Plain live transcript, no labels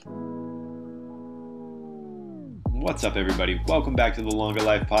What's up, everybody? Welcome back to the Longer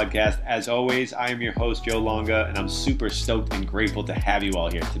Life Podcast. As always, I am your host, Joe Longa, and I'm super stoked and grateful to have you all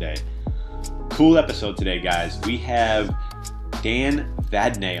here today. Cool episode today, guys. We have Dan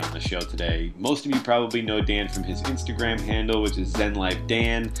Vadnais on the show today. Most of you probably know Dan from his Instagram handle, which is Zen Life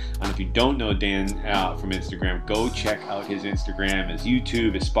Dan. And if you don't know Dan from Instagram, go check out his Instagram, his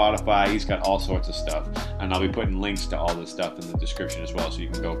YouTube, his Spotify. He's got all sorts of stuff. And I'll be putting links to all this stuff in the description as well, so you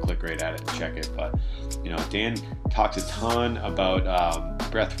can go click right at it and check it. But, Dan talks a ton about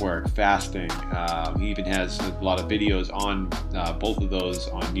breath work, fasting. He even has a lot of videos on both of those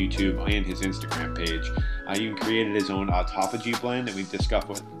on YouTube and his Instagram page. He even created his own autophagy blend, and we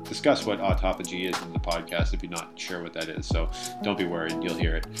discuss what autophagy is in the podcast if you're not sure what that is. So don't be worried, you'll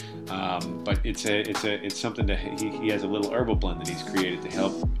hear it. But it's something that he has a little herbal blend that he's created to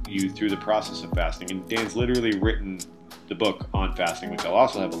help you through the process of fasting. And Dan's literally written the book on fasting, which I'll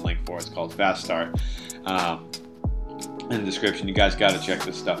also have a link for. It's called Fast Start. In the description, you guys got to check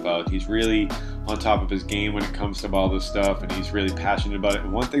this stuff out. He's really on top of his game when it comes to all this stuff, and he's really passionate about it.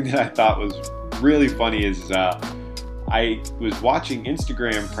 And one thing that I thought was really funny is I was watching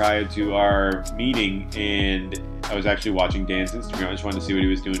Instagram prior to our meeting, and I was actually watching Dan's Instagram. I just wanted to see what he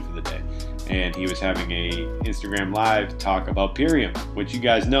was doing for the day. And he was having a Instagram live talk about Purium, which you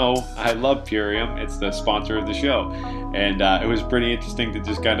guys know I love Purium. It's the sponsor of the show. And it was pretty interesting to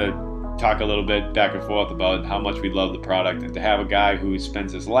just kind of talk a little bit back and forth about how much we love the product, and to have a guy who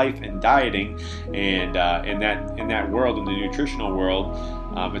spends his life in dieting and in that world, in the nutritional world,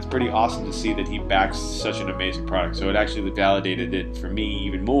 it's pretty awesome to see that he backs such an amazing product. So it actually validated it for me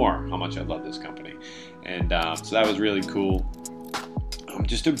even more how much I love this company, and so that was really cool. I'm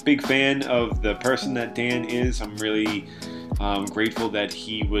just a big fan of the person that Dan is. I'm really grateful that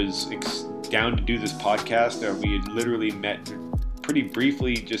he was down to do this podcast. We had literally met pretty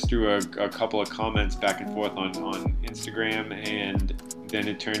briefly just through a couple of comments back and forth on Instagram, and then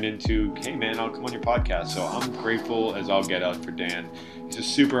it turned into, hey man, I'll come on your podcast. So I'm grateful as all get out for Dan. He's a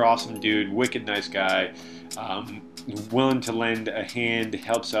super awesome dude, wicked nice guy, willing to lend a hand,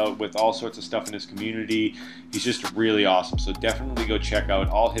 helps out with all sorts of stuff in his community. He's just really awesome. So definitely go check out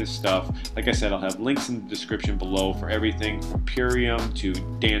all his stuff. Like I said, I'll have links in the description below for everything from Purium to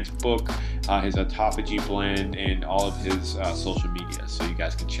Dan's book, his autophagy blend, and all of his social media. So you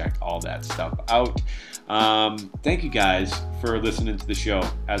guys can check all that stuff out. Thank you guys for listening to the show.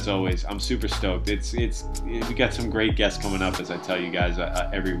 As always, I'm super stoked. We got some great guests coming up, as I tell you guys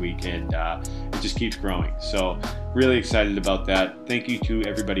every week, and it just keeps growing. So really excited about that. Thank you to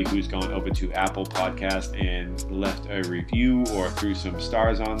everybody who's gone over to Apple Podcast and left a review or threw some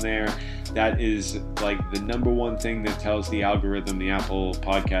stars on there. That is like the number one thing that tells the algorithm, the Apple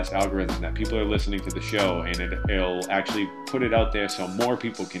Podcast algorithm, that people are listening to the show, and it'll actually put it out there so more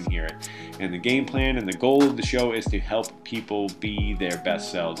people can hear it. And the game plan and the goal of the show is to help people be their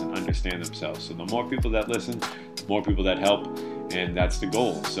best selves and understand themselves. So the more people that listen, the more people that help, and that's the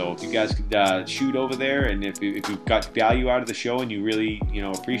goal. So if you guys could shoot over there, and if you've got value out of the show and you really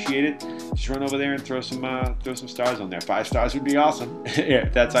appreciate it, just run over there and throw some stars on there. 5 stars would be awesome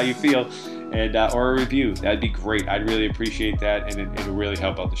if that's how you feel, and or a review, that'd be great. I'd really appreciate that, and it'll really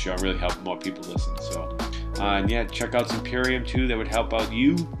help out the show, really help more people listen. So and yeah, check out some Purium too. That would help out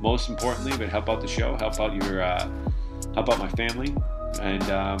you, most importantly, but help out the show, help out my family, and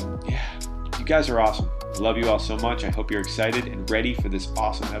yeah, you guys are awesome. I love you all so much. I hope you're excited and ready for this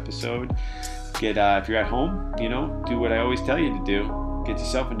awesome episode. If you're at home, do what I always tell you to do. Get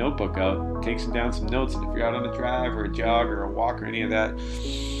yourself a notebook out, take down some notes, and if you're out on a drive or a jog or a walk or any of that,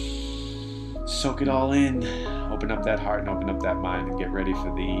 soak it all in. Open up that heart and open up that mind, and get ready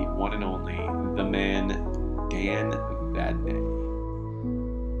for the one and only, the man, Dan Vadnais.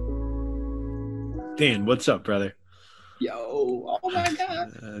 Dan, what's up, brother? Yo, oh my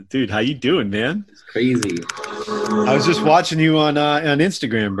God. Dude, how you doing, man? It's crazy. I was just watching you on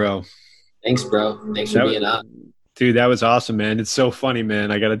Instagram, bro. Thanks, bro. Thanks for being on. Dude, that was awesome, man. It's so funny,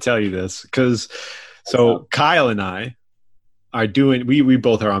 man. I got to tell you this because Kyle and I are doing, we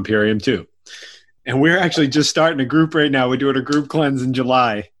both are on Purium too. And we're actually just starting a group right now. We're doing a group cleanse in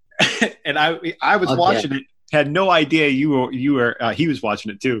July. And I was watching it. Had no idea you were he was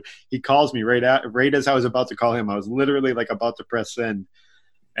watching it too. He calls me right as I was about to call him. I was literally like about to press send,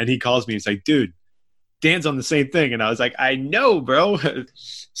 and he calls me. He's like, dude, Dan's on the same thing. And I was like, I know, bro.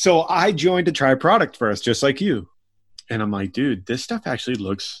 So I joined to try product first, just like you. And I'm like, dude, this stuff actually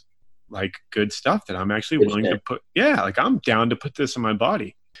looks like good stuff that I'm actually willing to put. Yeah, like I'm down to put this in my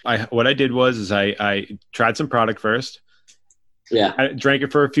body. What I did was I tried some product first. Yeah. I drank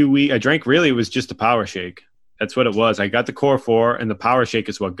it for a few weeks. It was just a power shake. That's what it was. I got the Core 4 and the Power Shake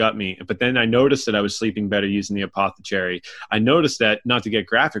is what got me. But then I noticed that I was sleeping better using the Apothecary. I noticed that, not to get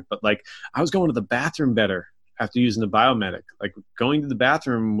graphic, but like I was going to the bathroom better after using the Biomedic. Like going to the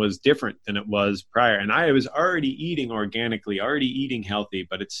bathroom was different than it was prior. And I was already eating organically, already eating healthy,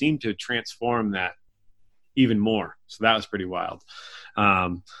 but it seemed to transform that even more. So that was pretty wild.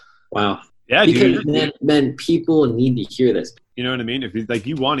 Wow. Yeah, because dude. Man, people need to hear this. You know what I mean? If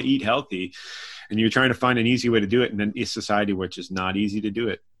you want to eat healthy and you're trying to find an easy way to do it, and then it's society which is not easy to do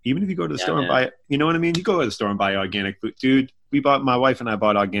it. Even if you go to the store and buy it, you know what I mean? You go to the store and buy organic food. Dude, my wife and I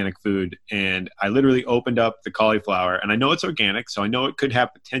bought organic food, and I literally opened up the cauliflower, and I know it's organic, so I know it could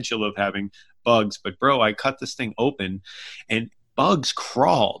have potential of having bugs, but bro, I cut this thing open and bugs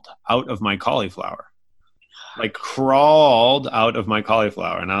crawled out of my cauliflower. Like crawled out of my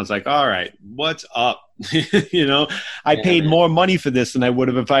cauliflower. And I was like, all right, what's up? You know, I paid more money for this than I would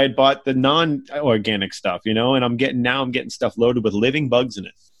have if I had bought the non-organic stuff, you know, and I'm getting stuff loaded with living bugs in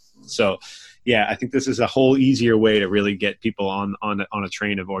it. So yeah, I think this is a whole easier way to really get people on a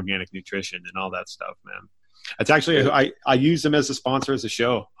train of organic nutrition and all that stuff, man. It's actually, I use them as a sponsor as a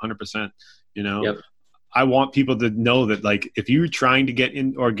show, 100%, you know. Yep. I want people to know that, like, if you're trying to get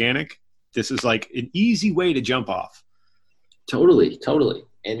in organic, this is like an easy way to jump off. Totally.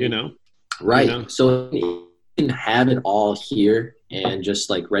 And you know, right. You know? So you can have it all here and just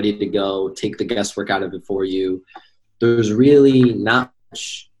like ready to go, take the guesswork out of it for you. There's really not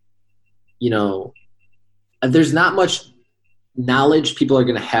much, you know, there's not much knowledge people are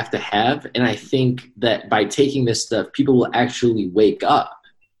going to have. And I think that by taking this stuff, people will actually wake up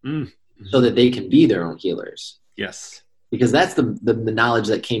so that they can be their own healers. Yes. Because that's the knowledge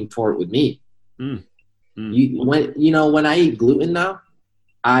that came forward with me. When I eat gluten now,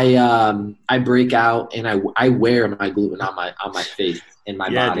 I break out and I wear my gluten on my face and my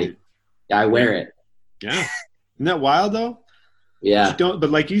body. Dude. I wear it. Yeah. Isn't that wild though? Yeah. But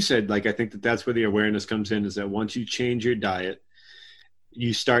like you said, like, I think that's where the awareness comes in, is that once you change your diet,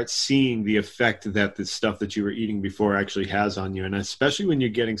 you start seeing the effect that the stuff that you were eating before actually has on you. And especially when you're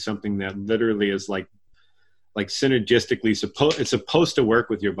getting something that literally is like synergistically it's supposed to work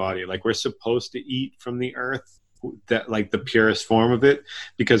with your body. Like, we're supposed to eat from the earth, that like the purest form of it,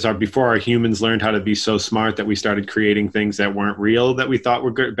 because before our humans learned how to be so smart that we started creating things that weren't real, that we thought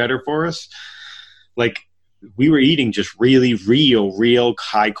were good, better for us. Like, we were eating just really real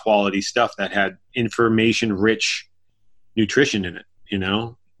high quality stuff that had information rich nutrition in it, you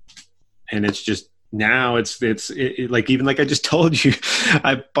know? And it's just, now it's like, even like I just told you,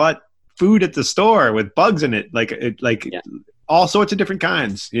 I bought food at the store with bugs in it, all sorts of different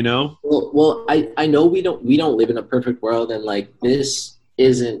kinds, you know. Well, I know we don't live in a perfect world, and like, this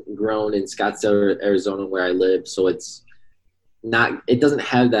isn't grown in Scottsdale, Arizona, where I live, so it doesn't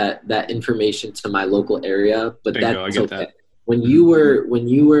have that information to my local area, but that's okay. That. When you were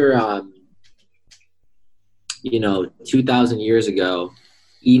 2,000 years ago,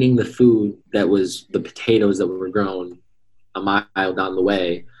 eating the food that was the potatoes that were grown a mile down the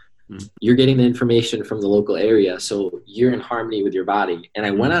way, you're getting the information from the local area, so you're in harmony with your body. And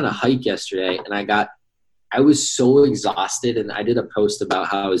I went on a hike yesterday, and I was so exhausted, and I did a post about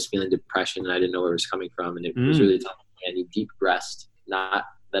how I was feeling depression, and I didn't know where it was coming from, and it was really tough. I need deep rest. Not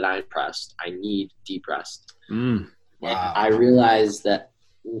that I'm pressed. I need deep rest. Wow. And I realized that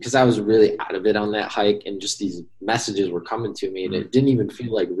because I was really out of it on that hike, and just these messages were coming to me, and it didn't even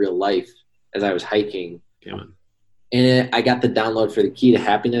feel like real life as I was hiking. Yeah. And I got the download for the key to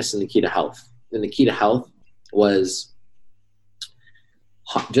happiness and the key to health. And the key to health was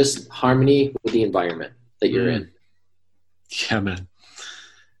just harmony with the environment that you're in. Yeah, man.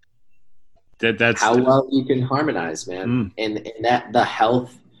 That's how well you can harmonize, man. And that the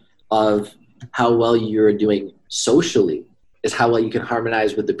health of how well you're doing socially is how well you can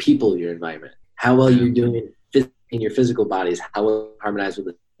harmonize with the people of your environment. How well you're doing in your physical bodies, how well you harmonize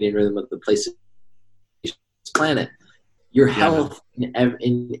with the rhythm of the places, planet. Your health in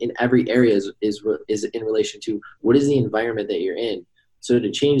every area is in relation to what is the environment that you're in. So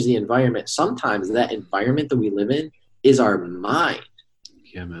to change the environment, sometimes that environment that we live in is our mind.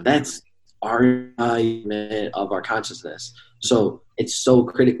 Yeah, man. That's our environment of our consciousness. So it's so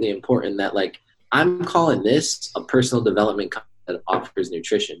critically important that, like, I'm calling this a personal development that offers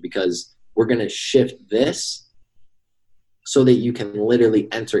nutrition, because we're going to shift this so that you can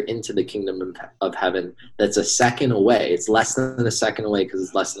literally enter into the kingdom of heaven. That's a second away. It's less than a second away because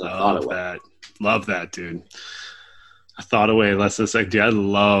it's less than a thought away. Love that, dude. A thought away, less than a second. Dude, I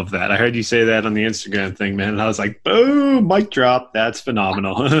love that. I heard you say that on the Instagram thing, man. And I was like, boom, mic drop. That's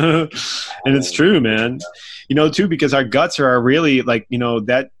phenomenal. And it's true, man. You know, too, because our guts are really like, you know,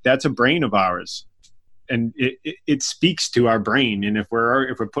 that's a brain of ours. it speaks to our brain. And if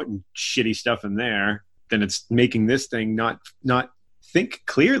we're putting shitty stuff in there, then it's making this thing not think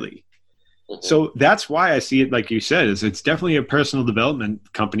clearly. So that's why I see it, like you said, is it's definitely a personal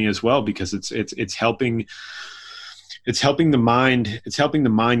development company as well, because it's helping the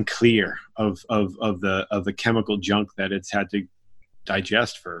mind clear of the chemical junk that it's had to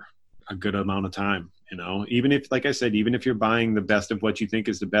digest for a good amount of time. Even if, like I said, even if you're buying the best of what you think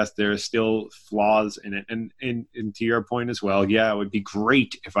is the best, there are still flaws in it. And to your point as well, yeah, it would be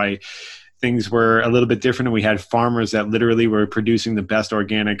great if things were a little bit different and we had farmers that literally were producing the best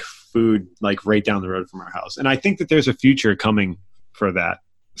organic food, like right down the road from our house. And I think that there's a future coming for that,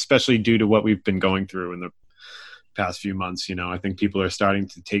 especially due to what we've been going through in the past few months. I think people are starting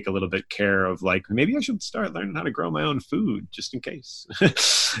to take a little bit care of, like, maybe I should start learning how to grow my own food just in case.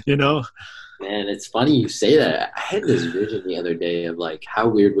 Man, it's funny you say that. I had this vision the other day of, like, how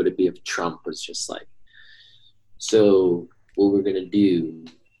weird would it be if Trump was just like, so what we're going to do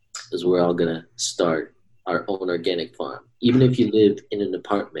is we're all going to start our own organic farm. Even if you live in an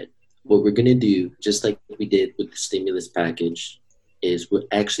apartment, what we're going to do, just like we did with the stimulus package, is we're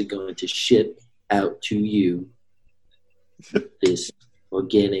actually going to ship out to you this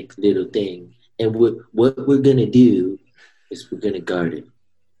organic little thing. And what we're going to do is we're going to garden.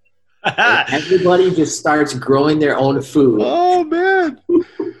 Everybody just starts growing their own food. Oh, man.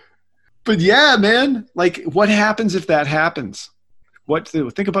 But yeah, man, like, what happens if that happens?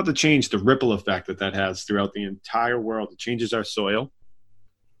 Think about the change, the ripple effect that has throughout the entire world. It changes our soil,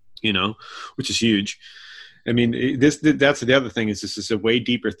 which is huge. I mean, that's the other thing, is this is a way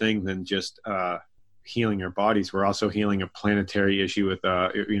deeper thing than just healing our bodies. We're also healing a planetary issue with,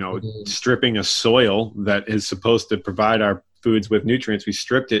 stripping a soil that is supposed to provide our foods with nutrients. We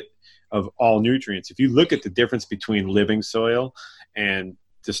stripped it of all nutrients. If you look at the difference between living soil and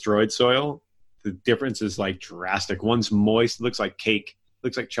destroyed soil, the difference is like drastic. One's moist, looks like cake,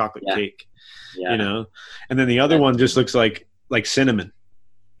 looks like chocolate cake, and then the other one just looks like cinnamon,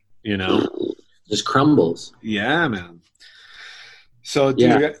 just crumbles. Yeah, man. So,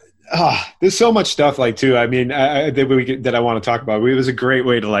 dude, there's so much stuff, like, too. I mean, that I want to talk about. It was a great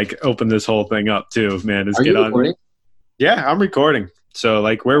way to, like, open this whole thing up too, man. Are you recording? Yeah, I'm recording. So,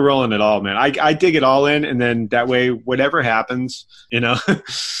 like, we're rolling it all, man. I dig it all in, and then that way, whatever happens, Yeah,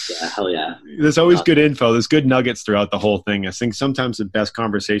 hell yeah. There's always good info. There's good nuggets throughout the whole thing. I think sometimes the best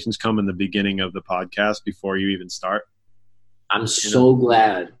conversations come in the beginning of the podcast before you even start. I'm so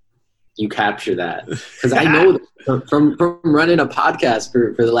glad you capture that, because I know from running a podcast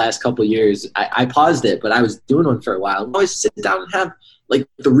for the last couple of years, I paused it, but I was doing one for a while. I always sit down and have, like,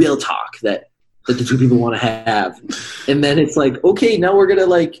 the real talk that the two people want to have. And then it's like, okay, now we're going to,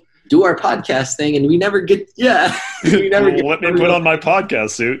 like, do our podcast thing. And we never get, let me put on my podcast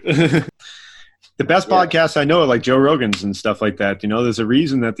suit. The best podcasts I know are like Joe Rogan's and stuff like that. There's a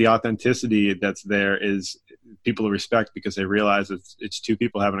reason that the authenticity that's there is people respect, because they realize it's two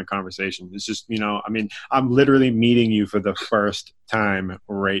people having a conversation. It's just, I mean, I'm literally meeting you for the first time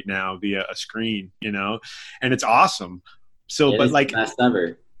right now via a screen, and it's awesome. So, but like, best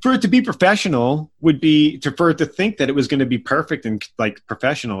ever. For it to be professional would be for it to think that it was going to be perfect and, like,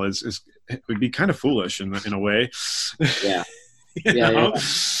 professional is would be kind of foolish in a way. Yeah. Yeah.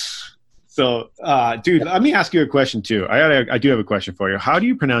 So, dude, let me ask you a question too. I do have a question for you. How do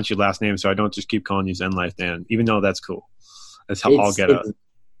you pronounce your last name, so I don't just keep calling you Zen Life Dan, even though that's cool? That's how I'll get it.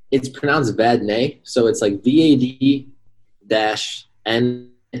 It's pronounced Vadnai, so it's like VAD-NAY.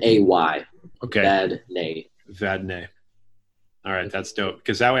 Okay. Vadnai. All right, that's dope.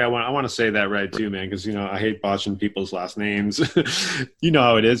 Because that way I want to say that right too, man. Because, I hate botching people's last names. You know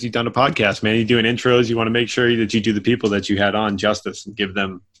how it is. You've done a podcast, man. You're doing intros. You want to make sure that you do the people that you had on justice and give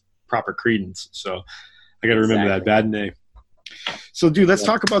them proper credence. So I got to remember that. Vadnai. So, dude, let's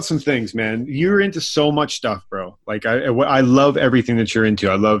talk about some things, man. You're into so much stuff, bro. Like, I love everything that you're into.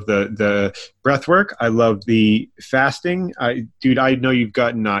 I love the breath work. I love the fasting. Dude, I know you've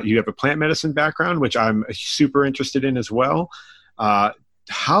gotten you have a plant medicine background, which I'm super interested in as well.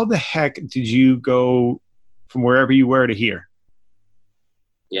 How the heck did you go from wherever you were to here?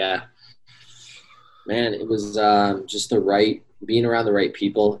 Yeah, man, it was just being around the right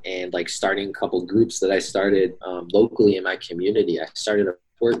people, and, like, starting a couple groups that I started locally in my community. I started a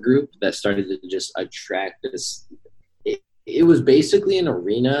work group that started to just attract this. It was basically an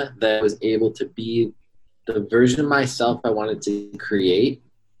arena that was able to be the version of myself I wanted to create,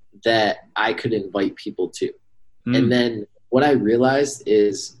 that I could invite people to. And then what I realized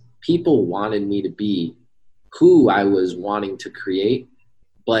is people wanted me to be who I was wanting to create,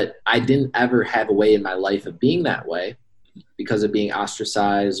 but I didn't ever have a way in my life of being that way. because of being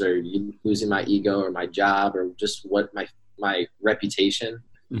ostracized or losing my ego or my job or just what my reputation.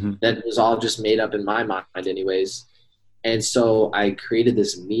 That was all just made up in my mind anyways. And so I created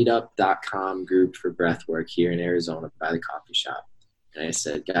this meetup.com group for breathwork here in Arizona by the coffee shop. And I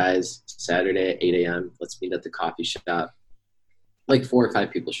said, guys, Saturday at 8 a.m., let's meet at the coffee shop. Like 4 or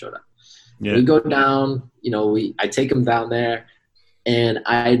 5 people showed up. Yeah. We go down, I take them down there, and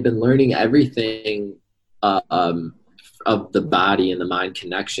I had been learning everything of the body and the mind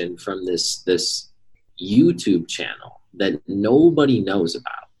connection from this YouTube channel that nobody knows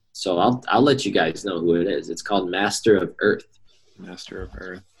about. So I'll let you guys know who it is. It's called Master of Earth. Master of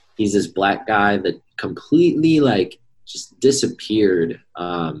Earth. He's this black guy that completely just disappeared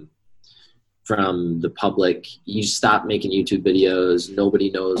from the public. He stopped making YouTube videos. Nobody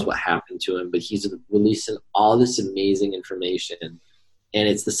knows what happened to him, but he's releasing all this amazing information. And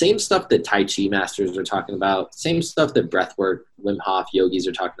it's the same stuff that Tai Chi masters are talking about, same stuff that breathwork, Wim Hof yogis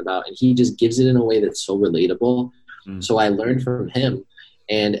are talking about. And he just gives it in a way that's so relatable. So I learned from him.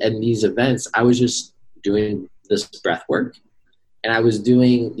 And at these events, I was just doing this breath work, and I was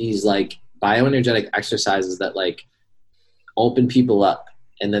doing these bioenergetic exercises that open people up,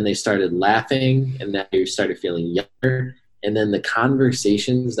 and then they started laughing, and then they started feeling younger. And then the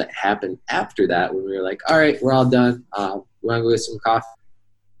conversations that happened after that, when we were like, all right, we're all done. We want to go get some coffee.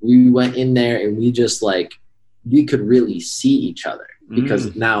 We went in there and we just we could really see each other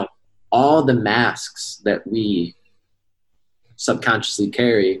because now all the masks that we subconsciously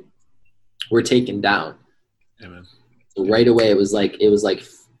carry were taken down. Amen. So right away it was like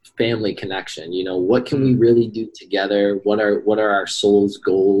family connection. What can we really do together? What are our soul's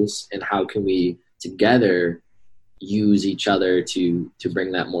goals, and how can we together use each other to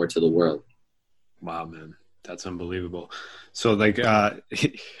bring that more to the world? Wow, man, that's unbelievable. So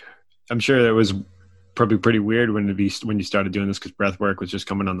I'm sure it was probably pretty weird when you started doing this, because breath work was just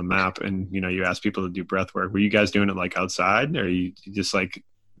coming on the map, and you asked people to do breath work. Were you guys doing it outside, or you just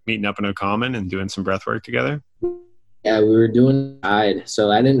meeting up in a common and doing some breath work together? Yeah, we were doing outside. So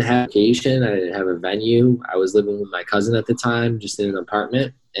I didn't have a location, I didn't have a venue. I was living with my cousin at the time, just in an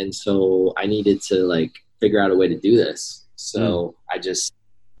apartment, and so I needed to figure out a way to do this. So I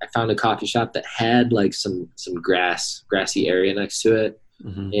found a coffee shop that had some grassy area next to it.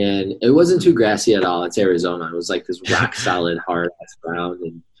 And it wasn't too grassy at all. It's Arizona. It was this rock solid, hard ass ground.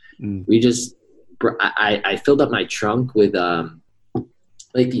 And we just, I filled up my trunk with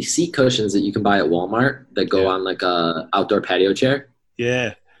these seat cushions that you can buy at Walmart that go on a outdoor patio chair.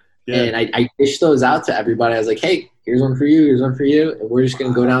 Yeah. And I dished those out to everybody. I was like, hey, here's one for you. Here's one for you. And we're just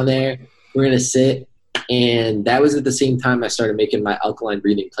going to go down there. We're going to sit. And that was at the same time I started making my alkaline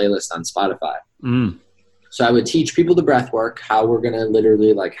breathing playlist on Spotify. So I would teach people the breath work, how we're going to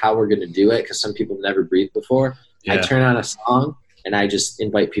literally how we're going to do it. Cause some people never breathed before. I turn on a song and I just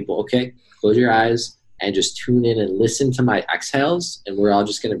invite people, okay, close your eyes and just tune in and listen to my exhales. And we're all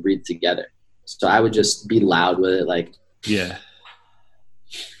just going to breathe together. So I would just be loud with it.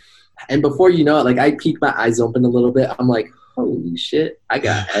 And before you know it, I peek my eyes open a little bit. I'm like, holy shit, I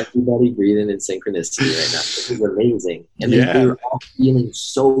got everybody breathing in synchronicity right now. This is amazing. And they were all feeling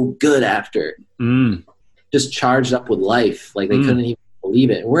so good after. Just charged up with life. They couldn't even believe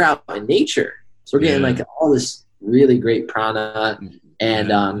it. And we're out in nature. So we're getting all this really great prana.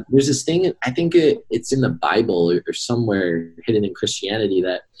 And there's this thing, I think it's in the Bible or somewhere hidden in Christianity,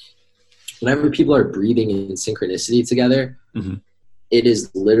 that whenever people are breathing in synchronicity together, it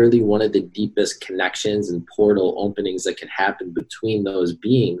is literally one of the deepest connections and portal openings that can happen between those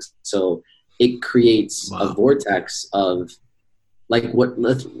beings. So it creates a vortex of let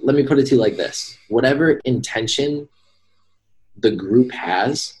me put it to you like this. Whatever intention the group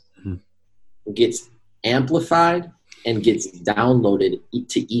has gets amplified and gets downloaded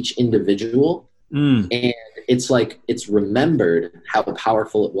to each individual. And it's remembered how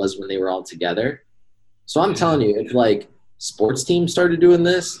powerful it was when they were all together. So I'm telling you, if sports teams started doing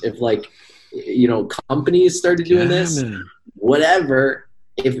this, if companies started doing this, whatever,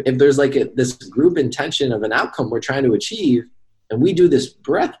 if there's this group intention of an outcome we're trying to achieve, and we do this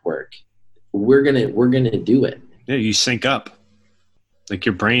breath work, we're gonna do it. Yeah, you sync up,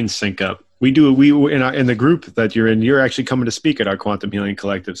 your brains sync up. We in the group that you're in. You're actually coming to speak at our Quantum Healing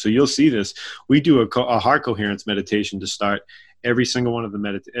Collective, so you'll see this. We do a heart coherence meditation to start every single one of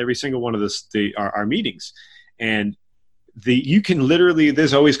our meetings, and you can literally.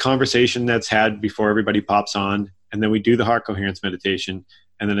 There's always conversation that's had before everybody pops on, and then we do the heart coherence meditation.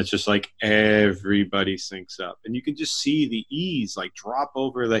 And then it's just everybody syncs up, and you can just see the ease drop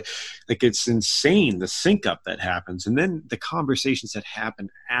over, it's insane, the sync up that happens. And then the conversations that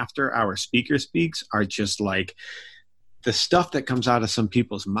happen after our speaker speaks are just the stuff that comes out of some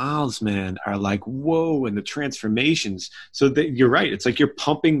people's mouths, man, are like, whoa, and the transformations. So that you're right. It's like you're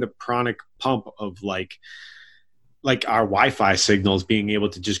pumping the pranic pump of like our Wi-Fi signals being able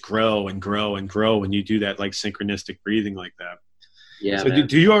to just grow and grow and grow when you do that, like synchronistic breathing like that. Yeah. So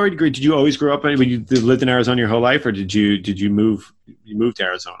do you already agree? Did you always grow up when you lived in Arizona your whole life, or did you move to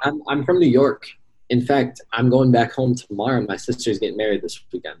Arizona? I'm from New York. In fact, I'm going back home tomorrow. My sister's getting married this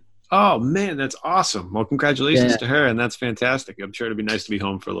weekend. Oh man, that's awesome. Well, congratulations to her, and that's fantastic. I'm sure it'd be nice to be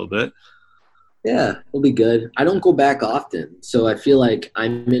home for a little bit. Yeah, it'll be good. I don't go back often, so I feel like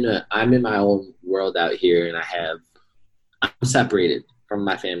I'm in my own world out here, and I'm separated from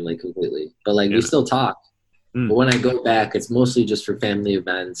my family completely. But like we still talk. But when I go back, it's mostly just for family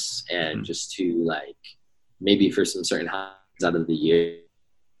events and just to like maybe for some certain holidays out of the year.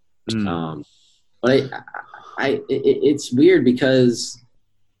 But it's weird because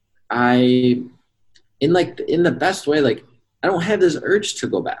in the best way, like I don't have this urge to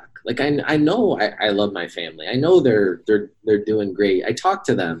go back. Like I know I love my family. I know they're doing great. I talk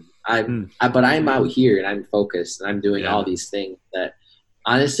to them. But I'm out here and I'm focused and I'm doing all these things that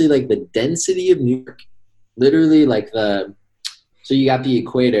honestly, like the density of New York. Literally so you got the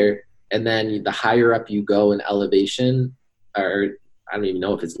equator and then the higher up you go in elevation, or I don't even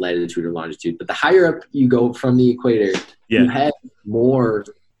know if it's latitude or longitude, but the higher up you go from the equator, you have more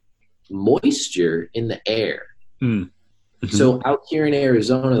moisture in the air. Mm-hmm. So out here in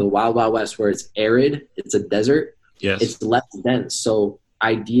Arizona, the Wild Wild West, where it's arid, it's a desert, it's less dense. So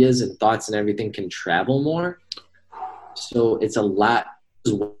ideas and thoughts and everything can travel more. So it's a lot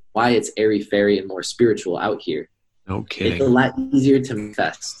why it's airy-fairy and more spiritual out here. No kidding. It's a lot easier to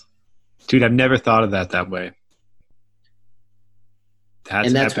manifest. Dude, I've never thought of that way.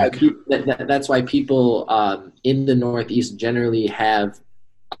 That's why people in the Northeast generally have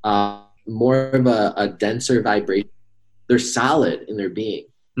more of a denser vibration. They're solid in their being.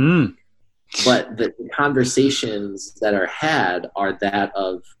 But the conversations that are had are that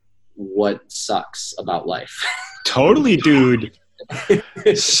of what sucks about life. Totally, dude.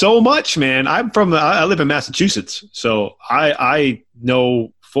 So much, man. I live in Massachusetts, so I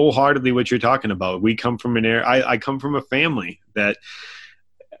know full-heartedly what you're talking about. We come from I come from a family that,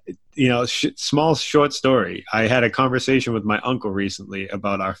 small short story. I had a conversation with my uncle recently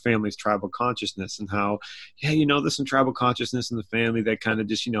about our family's tribal consciousness and how, there's some tribal consciousness in the family that kind of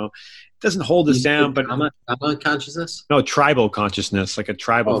just, doesn't hold us down. But trauma consciousness? No, tribal consciousness, like a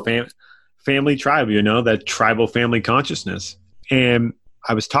tribal family tribe, that tribal family consciousness. And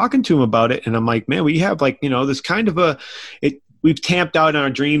I was talking to him about it, and I'm like, man, we have this kind of we've tamped out our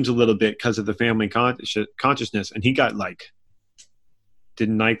dreams a little bit because of the family consciousness. And he got did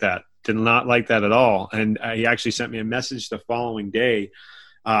not like that at all. And he actually sent me a message the following day,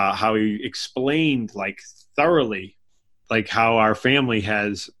 how he explained thoroughly, how our family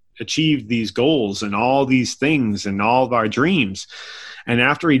has achieved these goals and all these things and all of our dreams. And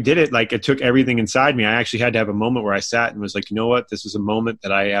after he did it, it took everything inside me. I actually had to have a moment where I sat and was like, you know what? This is a moment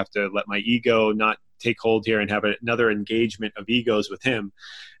that I have to let my ego not take hold here and have another engagement of egos with him.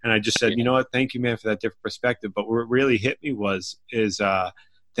 And I just said, you know what? Thank you, man, for that different perspective. But what really hit me is that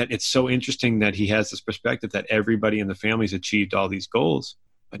it's so interesting that he has this perspective that everybody in the family's achieved all these goals,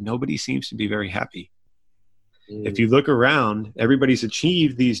 but nobody seems to be very happy. If you look around, everybody's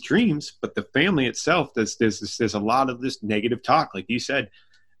achieved these dreams, but the family itself, there's a lot of this negative talk, like you said.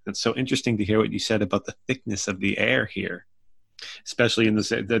 It's so interesting to hear what you said about the thickness of the air here, especially in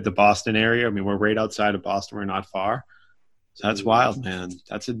the Boston area. I mean, we're right outside of Boston. We're not far. So that's wild, man.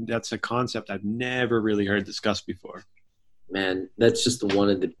 That's a concept I've never really heard discussed before. Man, that's just one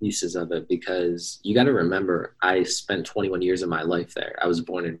of the pieces of it, because you got to remember, I spent 21 years of my life there. I was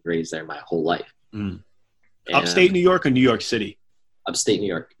born and raised there my whole life. Upstate New York or New York City? Upstate New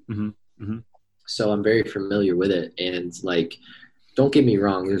York. Mm-hmm. Mm-hmm. So I'm very familiar with it. And don't get me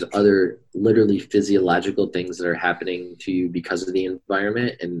wrong, there's other literally physiological things that are happening to you because of the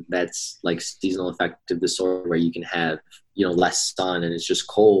environment. And that's seasonal affective disorder, where you can have, less sun and it's just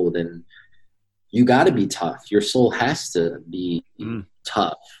cold, and you got to be tough. Your soul has to be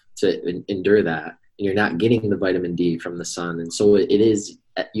tough to endure that. And you're not getting the vitamin D from the sun. And so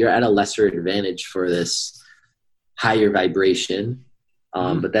you're at a lesser advantage for this higher vibration.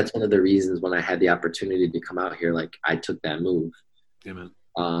 But that's one of the reasons when I had the opportunity to come out here, I took that move. Yeah,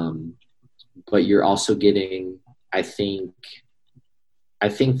 man. But you're also getting, I think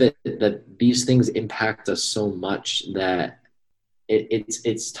that these things impact us so much that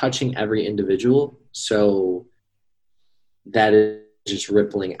it's touching every individual. So that is just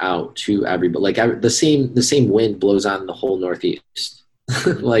rippling out to everybody. The same wind blows on the whole Northeast,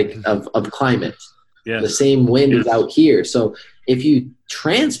 of climate. Yes. The same wind is out here. So if you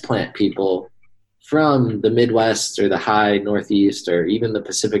transplant people from the Midwest or the high Northeast or even the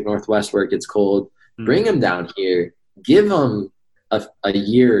Pacific Northwest where it gets cold, bring them down here, give them a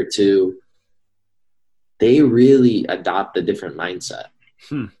year or two, they really adopt a different mindset.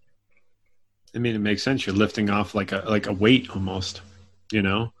 I mean, it makes sense. You're lifting off like a weight almost, you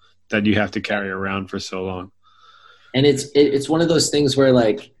know, that you have to carry around for so long. And it's one of those things where,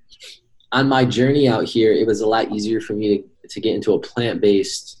 like, on my journey out here, it was a lot easier for me to get into a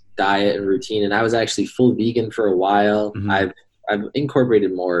plant-based diet and routine. And I was actually full vegan for a while. I've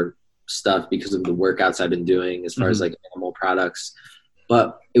incorporated more stuff because of the workouts I've been doing as far as like animal products.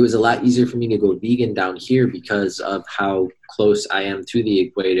 But it was a lot easier for me to go vegan down here because of how close I am to the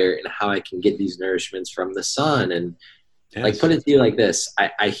equator and how I can get these nourishments from the sun. And like, put it to you like this.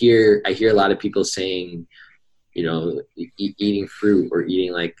 I hear a lot of people saying, you know, eating fruit or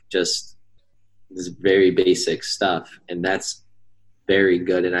eating like just this very basic stuff. And that's very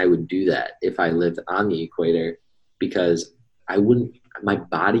good. And I would do that if I lived on the equator because my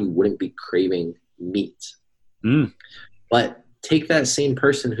body wouldn't be craving meat. But take that same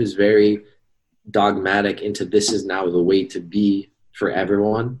person who's very dogmatic into this is now the way to be for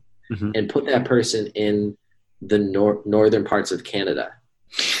everyone and put that person in the northern parts of Canada.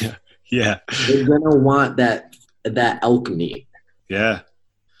 Yeah. They're going to want that elk meat. Yeah.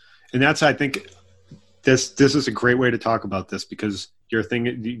 And that's, I think this is a great way to talk about this because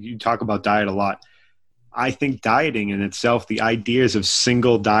you talk about diet a lot. I think dieting in itself, the ideas of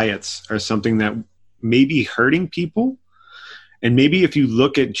single diets are something that may be hurting people. And maybe if you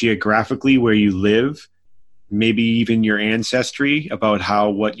look at geographically where you live, maybe even your ancestry about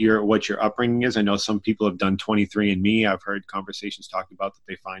what your upbringing is. I know some people have done 23andMe. I've heard conversations talking about that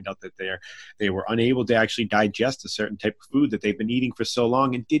they find out that they were unable to actually digest a certain type of food that they've been eating for so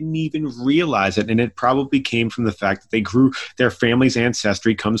long and didn't even realize it. And it probably came from the fact that their family's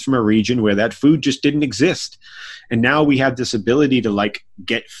ancestry comes from a region where that food just didn't exist. And now we have this ability to like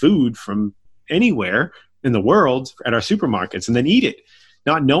get food from anywhere in the world at our supermarkets and then eat it,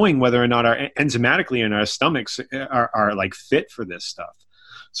 not knowing whether or not our enzymatically in our stomachs are like fit for this stuff.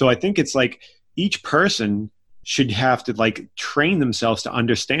 So I think it's like each person should have to like train themselves to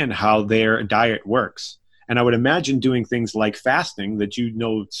understand how their diet works. And I would imagine doing things like fasting that you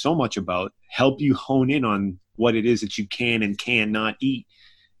know so much about help you hone in on what it is that you can and cannot eat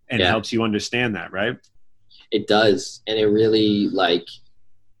and helps you understand that, right? It does. And it really like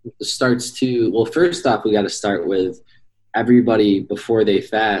starts to, well, first off, we got to start with everybody before they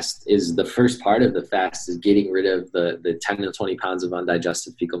fast is the first part of the fast is getting rid of the 10 to 20 pounds of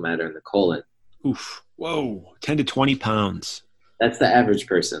undigested fecal matter in the colon. Oof. Whoa. 10 to 20 pounds. That's the average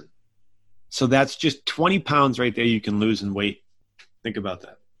person. So that's just 20 pounds right there you can lose in weight. Think about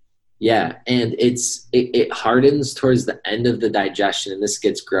that. Yeah. And it hardens towards the end of the digestion. And this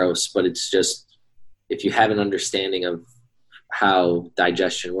gets gross, but it's just, if you have an understanding of how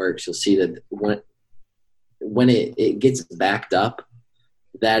digestion works, you'll see that when it gets backed up,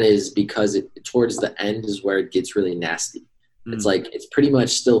 that is because towards the end is where it gets really nasty. It's like, it's pretty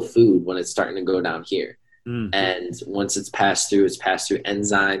much still food when it's starting to go down here. And once it's passed through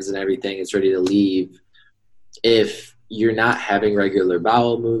enzymes and everything, it's ready to leave. If you're not having regular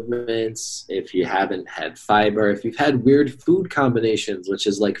bowel movements, if you haven't had fiber, if you've had weird food combinations, which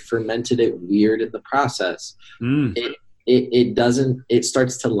is like fermented it weird in the process, it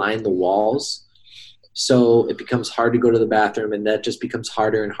starts to line the walls. So it becomes hard to go to the bathroom, and that just becomes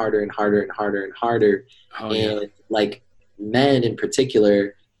harder and harder and harder and harder and harder. Like men in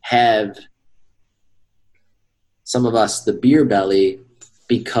particular have, some of us, the beer belly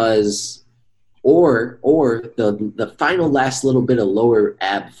because, or the final last little bit of lower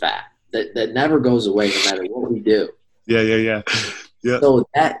ab fat that never goes away no matter what we do. Yeah. So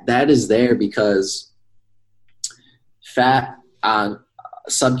that is there because fat on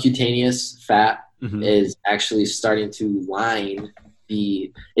subcutaneous fat is actually starting to line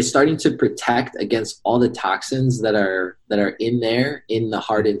it's starting to protect against all the toxins that are in there in the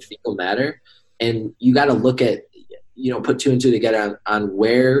hardened fecal matter. And you got to look at, put two and two together on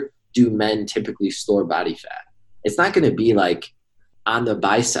where do men typically store body fat. It's not going to be like on the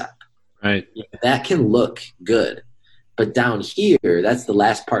bicep. Right. That can look good. But down here, that's the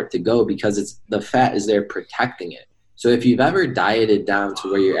last part to go because the fat is there protecting it. So if you've ever dieted down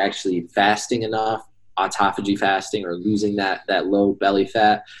to where you're actually fasting enough, autophagy fasting or losing that low belly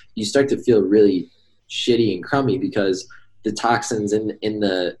fat, you start to feel really shitty and crummy because the toxins in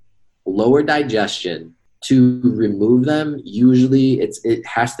the lower digestion, to remove them, usually it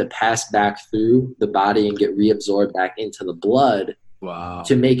has to pass back through the body and get reabsorbed back into the blood Wow.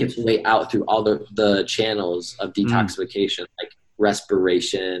 to make its way out through all the channels of detoxification, like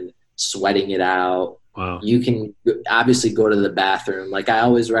respiration, sweating it out. Wow. You can obviously go to the bathroom. Like I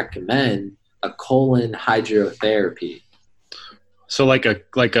always recommend a colon hydrotherapy. So like a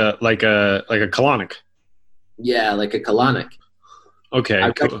colonic. Yeah, like a colonic. Okay.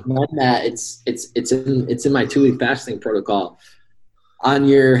 I Cool. recommend that. It's in my 2-week fasting protocol. On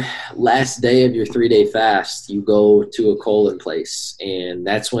your last day of your 3-day fast, you go to a colon place, and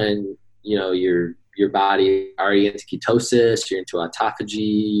that's when your body already into ketosis, you're into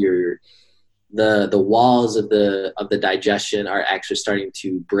autophagy, the walls of the digestion are actually starting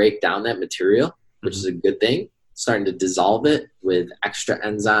to break down that material, which is a good thing. Starting to dissolve it with extra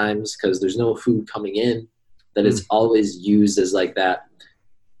enzymes because there's no food coming in that is always used as like that.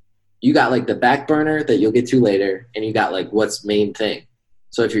 You got like the back burner that you'll get to later, and you got like what's main thing.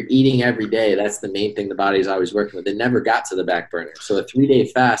 So if you're eating every day, that's the main thing the body's always working with. It never got to the back burner. So a 3-day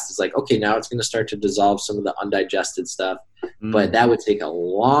fast is like, okay, now it's going to start to dissolve some of the undigested stuff. But that would take a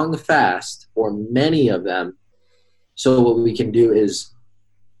long fast or many of them. So what we can do is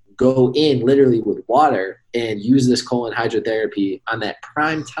go in literally with water and use this colon hydrotherapy on that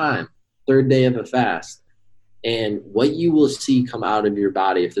prime time, 3rd day of a fast. And what you will see come out of your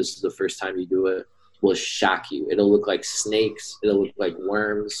body, if this is the first time you do it, will shock you. It'll look like snakes. It'll look like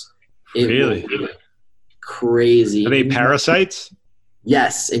worms. Really? Will look crazy. Are they parasites?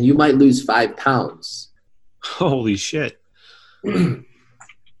 Yes, and you might lose 5 pounds. Holy shit. And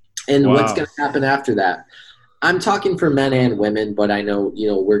what's going to happen after that? I'm talking for men and women, but I know,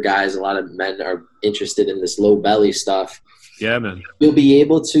 we're guys. A lot of men are interested in this low belly stuff. Yeah, man. You'll be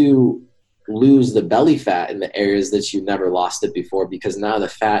able to lose the belly fat in the areas that you never lost it before, because now the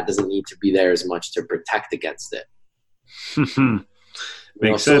fat doesn't need to be there as much to protect against it.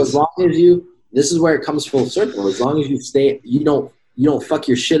 Makes sense. So as long as this is where it comes full circle. As long as you don't fuck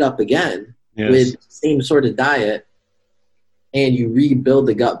your shit up again with the same sort of diet, and you rebuild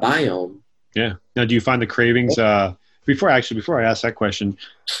the gut biome. Yeah. Now, do you find the cravings? Before I ask that question,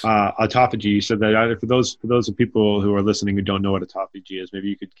 autophagy. You said that for those of people who are listening who don't know what autophagy is, maybe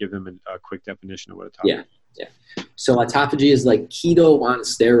you could give them a quick definition of what autophagy is. Yeah. So autophagy is like keto on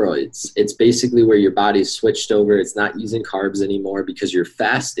steroids. It's basically where your body's switched over. It's not using carbs anymore because you're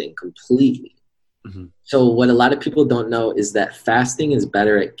fasting completely. Mm-hmm. So what a lot of people don't know is that fasting is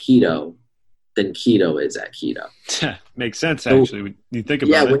better at keto than keto is at keto. Makes sense, actually, when you think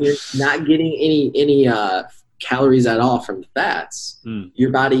about it. Yeah, when you're not getting any calories at all from fats,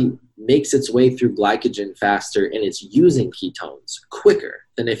 your body makes its way through glycogen faster, and it's using ketones quicker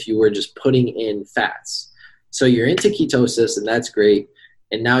than if you were just putting in fats. So you're into ketosis, and that's great.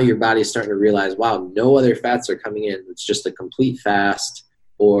 And now your body's starting to realize, wow, no other fats are coming in. It's just a complete fast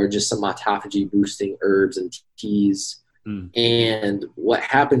or just some autophagy boosting herbs and teas. And what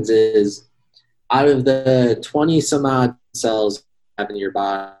happens is, out of the 20 some odd cells you have in your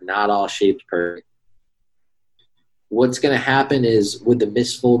body, not all shaped perfect, what's going to happen is with the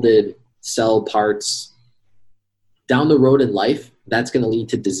misfolded cell parts down the road in life, that's going to lead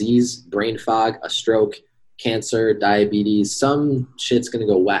to disease, brain fog, a stroke, cancer, diabetes. Some shit's going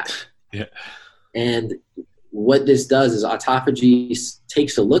to go whack. Yeah. And what this does is autophagy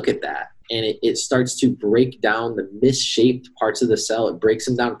takes a look at that, and it starts to break down the misshaped parts of the cell. It breaks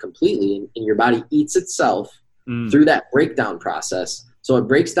them down completely, and your body eats itself through that breakdown process. So it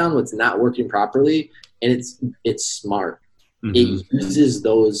breaks down what's not working properly, and it's smart. It uses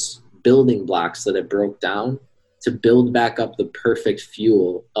those building blocks that it broke down to build back up the perfect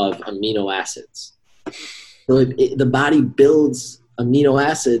fuel of amino acids. So the body builds amino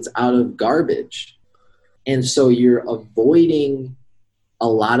acids out of garbage. And so you're avoiding a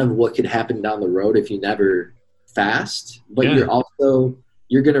lot of what could happen down the road if you never fast, but you're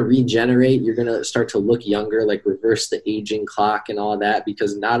going to regenerate. You're going to start to look younger, like reverse the aging clock and all that,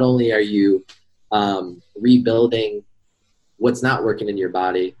 because not only are you rebuilding what's not working in your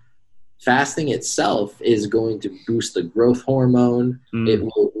body, fasting itself is going to boost the growth hormone. It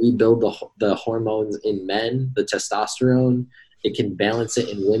will rebuild the hormones in men, the testosterone. It can balance it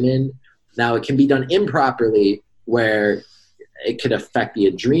in women. Now, it can be done improperly where it could affect the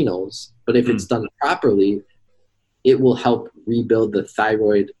adrenals, but if it's done properly, it will help rebuild the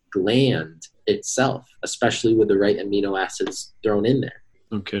thyroid gland itself, especially with the right amino acids thrown in there.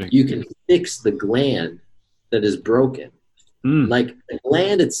 No kidding. You can fix the gland that is broken. Like the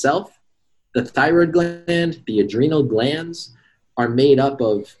gland itself, the thyroid gland, the adrenal glands are made up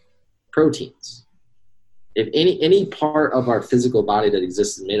of proteins. If any part of our physical body that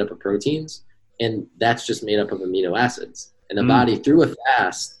exists is made up of proteins, and that's just made up of amino acids. And the body through a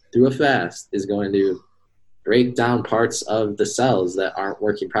fast is going to break down parts of the cells that aren't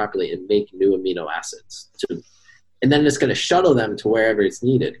working properly and make new amino acids. And then it's going to shuttle them to wherever it's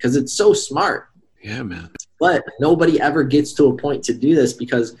needed because it's so smart. Yeah, man. But nobody ever gets to a point to do this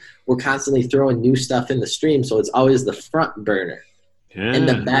because we're constantly throwing new stuff in the stream. So it's always the front burner. Yeah. And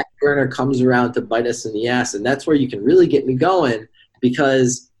the back burner comes around to bite us in the ass. And that's where you can really get me going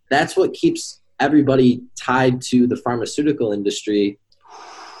because that's what keeps everybody tied to the pharmaceutical industry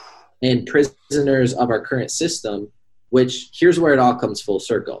and prisoners of our current system, which here's where it all comes full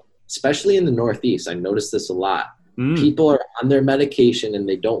circle. Especially in the Northeast, I noticed this a lot. People are on their medication and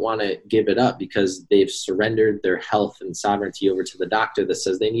they don't want to give it up because they've surrendered their health and sovereignty over to the doctor that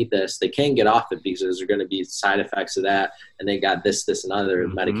says they need this. They can't get off it because there's going to be side effects of that. And they got this, and other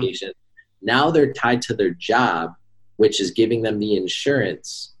medication. Now they're tied to their job, which is giving them the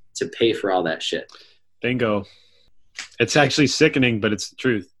insurance to pay for all that shit. Bingo. It's actually sickening, but it's the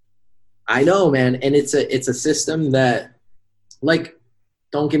truth. I know, man. And it's a system that, like,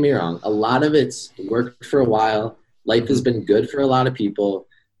 don't get me wrong. A lot of it's worked for a while. Life has been good for a lot of people.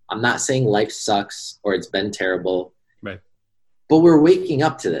 I'm not saying life sucks or it's been terrible. Right. But we're waking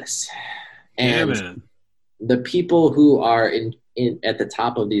up to this. And man. The people who are in at the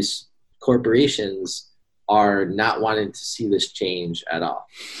top of these corporations are not wanting to see this change at all.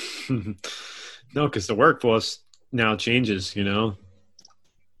 No, because the workforce now changes, you know.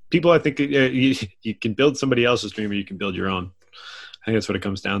 People, I think you can build somebody else's dream or you can build your own. I think that's what it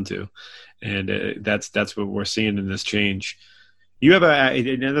comes down to. And that's what we're seeing in this change. You have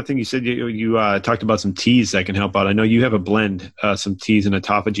another thing you said, you talked about some teas that can help out. I know you have a blend, some teas and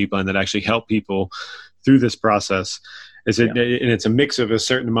autophagy blend that actually help people through this process. Is it, yeah. And it's a mix of a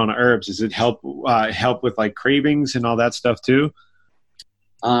certain amount of herbs. Does it help with like cravings and all that stuff too?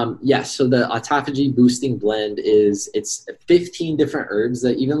 Yes. So the autophagy boosting blend it's 15 different herbs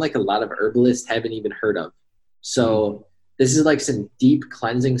that even like a lot of herbalists haven't even heard of. So this is like some deep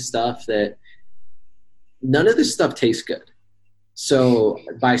cleansing stuff that none of this stuff tastes good. So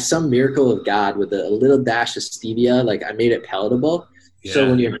by some miracle of God with a little dash of stevia, like I made it palatable. Yeah. So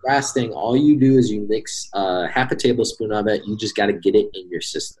when you're fasting, all you do is you mix half a tablespoon of it. You just got to get it in your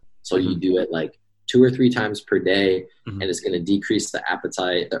system. So you do it like 2 or 3 times per day, and it's going to decrease the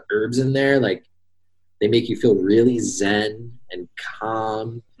appetite. The herbs in there, like they make you feel really zen and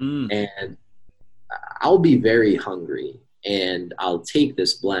calm. And I'll be very hungry and I'll take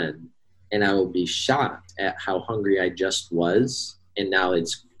this blend and I will be shocked at how hungry I just was. And now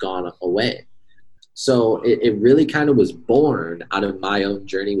it's gone away. So it really kind of was born out of my own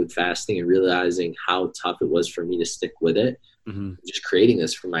journey with fasting and realizing how tough it was for me to stick with it. Just creating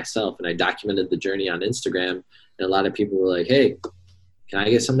this for myself. And I documented the journey on Instagram, and a lot of people were like, hey, can I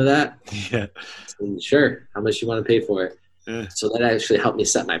get some of that? Yeah. And sure. How much you want to pay for it? Yeah. So that actually helped me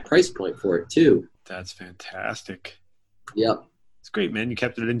set my price point for it too. That's fantastic. Yep. It's great, man. You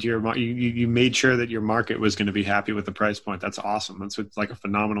kept it into your you made sure that your market was going to be happy with the price point. That's awesome. That's like a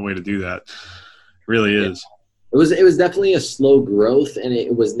phenomenal way to do that. It really is. Yeah. It was definitely a slow growth, and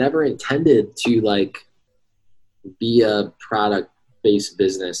it was never intended to like be a product-based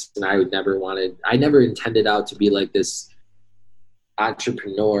business. And I never intended out to be like this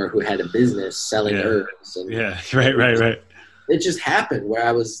entrepreneur who had a business selling herbs. And right. It just happened where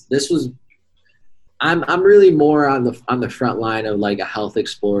I'm really more on the front line of like a health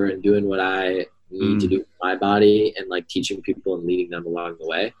explorer and doing what I need to do with my body and like teaching people and leading them along the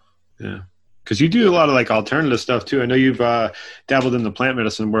way. Yeah. Because you do a lot of like alternative stuff too. I know you've dabbled in the plant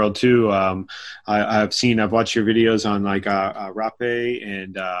medicine world too. I've watched your videos on like rape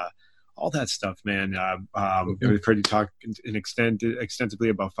and all that stuff, man. We've heard you talk extensively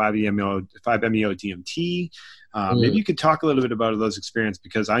about 5-MeO DMT. Maybe you could talk a little bit about those experiences,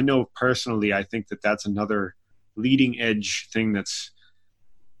 because I know personally, I think that's another leading edge thing that's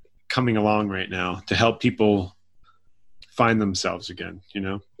coming along right now to help people find themselves again, you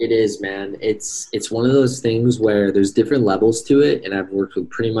know? It is, man. It's one of those things where there's different levels to it, and I've worked with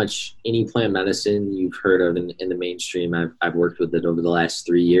pretty much any plant medicine you've heard of in the mainstream. I've worked with it over the last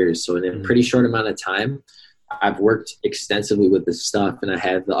 3 years. So in a pretty short amount of time, I've worked extensively with this stuff, and I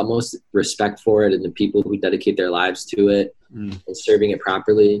have the utmost respect for it and the people who dedicate their lives to it and serving it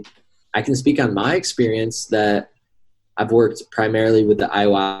properly. I can speak on my experience that I've worked primarily with the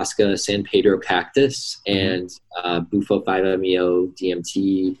ayahuasca, San Pedro cactus, and Bufo 5-MeO,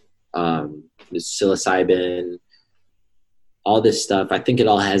 DMT, psilocybin, all this stuff. I think it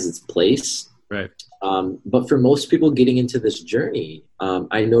all has its place. Right. But for most people getting into this journey,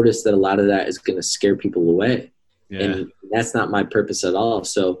 I noticed that a lot of that is going to scare people away. Yeah. And that's not my purpose at all.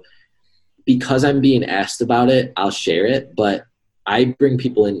 So because I'm being asked about it, I'll share it. But I bring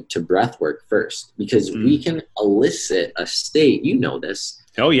people into breath work first because we can elicit a state, you know this.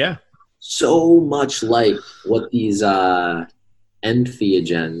 Oh, yeah. So much like what these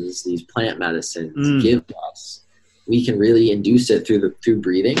entheogens, these plant medicines give us. We can really induce it through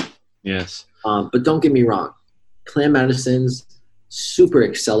breathing. Yes. But don't get me wrong. Plant medicines super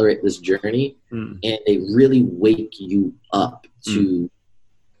accelerate this journey and they really wake you up to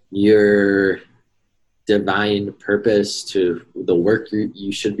your divine purpose, to the work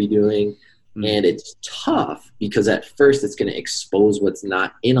you should be doing. And it's tough because at first it's going to expose what's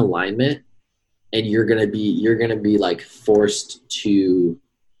not in alignment, and you're going to be like forced to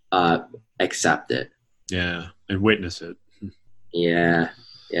accept it. Yeah, and witness it. Yeah,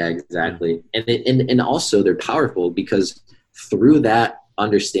 exactly. And also they're powerful because through that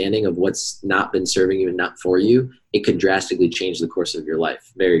understanding of what's not been serving you and not for you, it could drastically change the course of your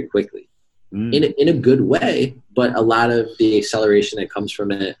life very quickly. In a good way, but a lot of the acceleration that comes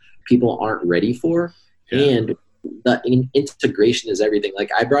from it, people aren't ready for. And the integration is everything.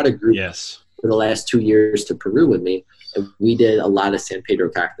 Like I brought a group for the last 2 years to Peru with me, and we did a lot of San Pedro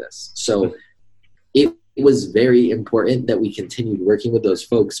cactus. So it was very important that we continued working with those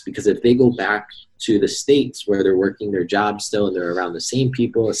folks, because if they go back to the States where they're working their job still and they're around the same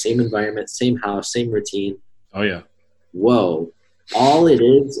people, the same environment, same house, same routine. Oh yeah. Whoa. All it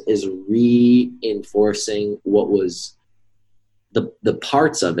is reinforcing what was the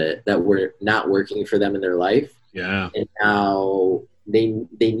parts of it that were not working for them in their life. Yeah. And now they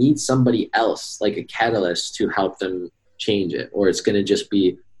need somebody else, like a catalyst, to help them change it, or it's going to just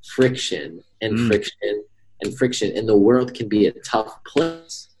be friction and friction and friction. And the world can be a tough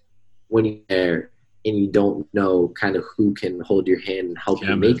place when you're there and you don't know kind of who can hold your hand and help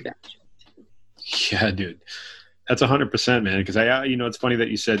you make that change. Yeah, dude. That's 100%, man. Because it's funny that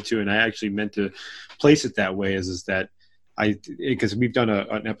you said too, and I actually meant to place it that way. Is that because we've done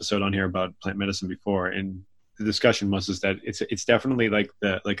an episode on here about plant medicine before, and the discussion is that it's definitely like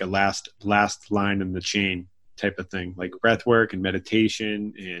a last line in the chain type of thing. Like breath work and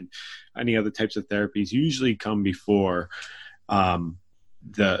meditation and any other types of therapies usually come before the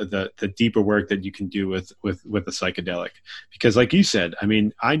deeper work that you can do with a psychedelic. Because like you said, I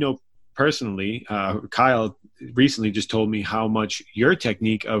mean, I know personally, Kyle recently just told me how much your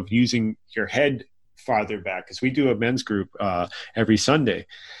technique of using your head farther back, because we do a men's group every Sunday,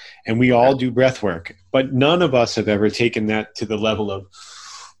 and we all do breath work, but none of us have ever taken that to the level of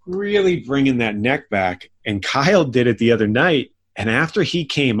really bringing that neck back. And Kyle did it the other night, and after he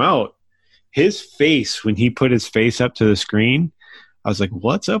came out, his face, when he put his face up to the screen, I was like,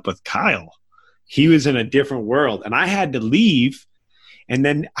 what's up with Kyle? He was in a different world, and I had to leave. And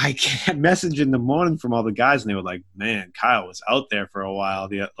then I got a message in the morning from all the guys, and they were like, man, Kyle was out there for a while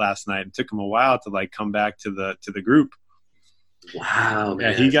last night. It took him a while to like come back to the group. Wow,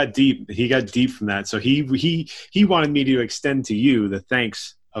 man. Yeah, he got deep. He got deep from that. So he wanted me to extend to you the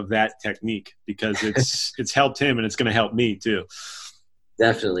thanks of that technique, because it's helped him, and it's going to help me too.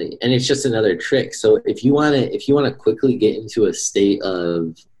 Definitely. And it's just another trick. So if you want to quickly get into a state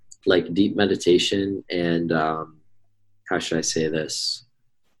of like deep meditation and how should I say this?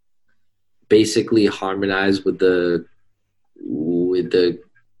 Basically harmonize with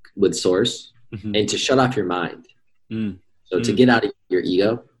source, and to shut off your mind. So to get out of your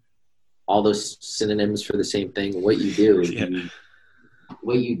ego, all those synonyms for the same thing. What you do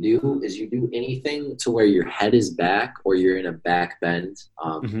is you do anything to where your head is back, or you're in a back bend,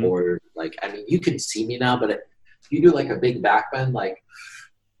 or like, I mean, you can see me now, but you do like a big back bend, like,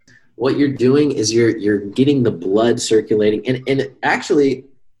 what you're doing is you're getting the blood circulating, and actually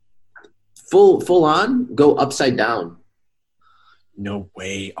full on go upside down. No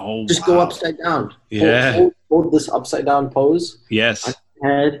way. Oh, just go upside down. Yeah. Hold this upside down pose. Yes. On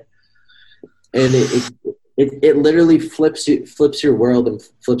your head, and it literally flips your world and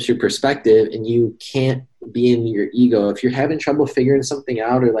flips your perspective, and you can't be in your ego. If you're having trouble figuring something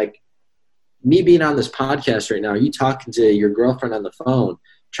out, or like me being on this podcast right now, you talking to your girlfriend on the phone,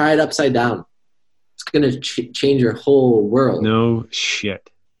 try it upside down. It's going to change your whole world. No shit.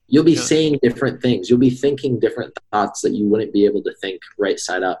 You'll be saying different things. You'll be thinking different thoughts that you wouldn't be able to think right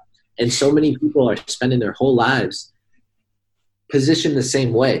side up. And so many people are spending their whole lives positioned the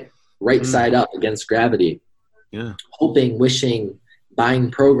same way, right side up against gravity. Yeah. Hoping, wishing,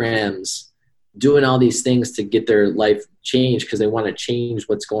 buying programs, doing all these things to get their life changed because they want to change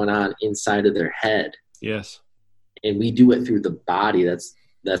what's going on inside of their head. Yes. And we do it through the body.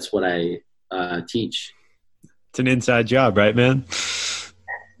 That's what I teach. It's an inside job, right, man? It's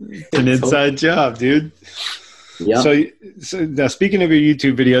an inside job, dude. Yeah. So now, speaking of your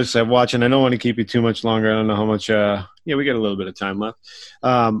YouTube videos, I'm watching. I don't want to keep you too much longer. I don't know how much Yeah, we got a little bit of time left.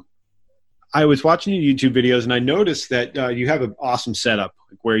 I was watching your YouTube videos, and I noticed that you have an awesome setup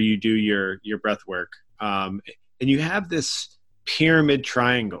where you do your breath work, and you have this pyramid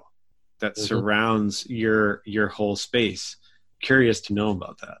triangle that surrounds your whole space. Curious to know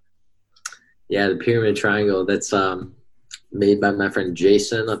about that. Yeah, the pyramid triangle, that's made by my friend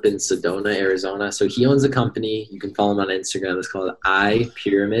Jason up in Sedona, Arizona. So he owns a company. You can follow him on Instagram. It's called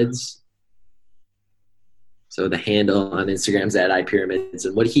iPyramids. So the handle on Instagram is at iPyramids.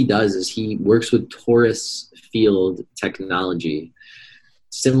 And what he does is he works with torus field technology,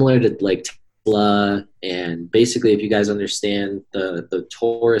 similar to like Tesla. And basically, if you guys understand the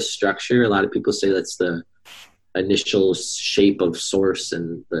torus structure, a lot of people say that's the initial shape of source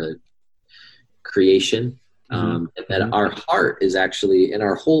and the creation. And that our heart is actually, and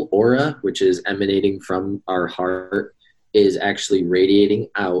our whole aura, which is emanating from our heart, is actually radiating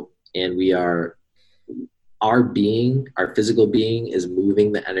out, and our being, our physical being, is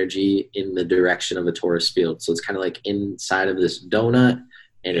moving the energy in the direction of a torus field. So it's kind of like inside of this donut,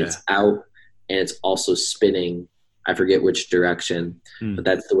 and it's out, and it's also spinning. I forget which direction, but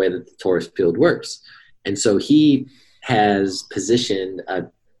that's the way that the torus field works. And so he has positioned a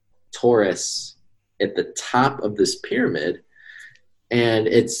torus at the top of this pyramid, and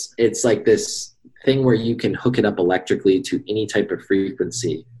it's like this thing where you can hook it up electrically to any type of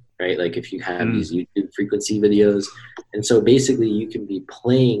frequency, right? Like if you have these YouTube frequency videos. And so basically you can be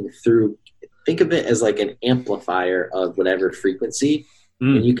playing through, think of it as like an amplifier of whatever frequency,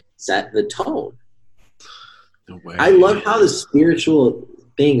 and you can set the tone. No way. I love how the spiritual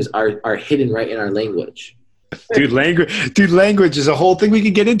things are hidden right in our language. Dude, language is a whole thing we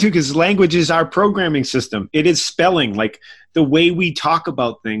could get into, because language is our programming system. It is spelling, like the way we talk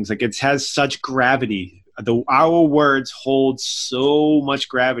about things, like it has such gravity. Our words hold so much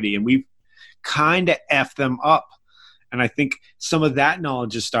gravity, and we've kind of effed them up. And I think some of that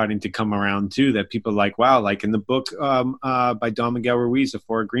knowledge is starting to come around too, that people are like, wow, like in the book by Don Miguel Ruiz, The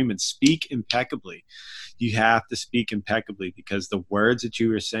Four Agreements, speak impeccably. You have to speak impeccably, because the words that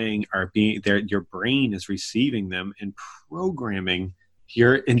you are saying are being there. Your brain is receiving them and programming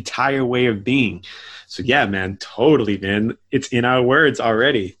your entire way of being. So yeah, man, totally, man. It's in our words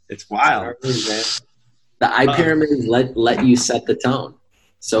already. It's wild. The iPyramids let you set the tone.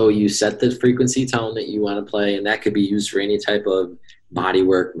 So you set the frequency tone that you want to play, and that could be used for any type of body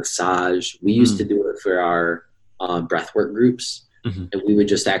work, massage. We used to do it for our breathwork groups. And we would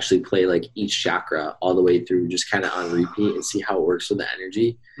just actually play like each chakra all the way through, just kind of on repeat, and see how it works with the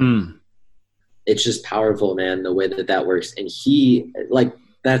energy. It's just powerful, man, the way that works. And he, like,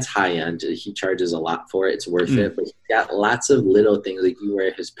 that's high end. He charges a lot for it. It's worth it. But he's got lots of little things. Like you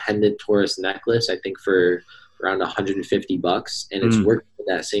wear his pendant torus necklace, I think for around $150, and it's working with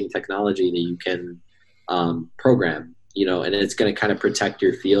that same technology that you can program, you know, and it's going to kind of protect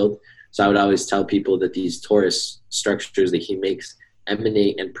your field. So I would always tell people that these torus structures that he makes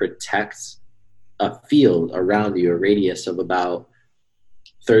emanate and protect a field around you, a radius of about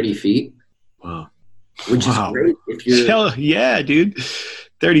 30 feet. Wow. Which is great if you're... Hell yeah, dude.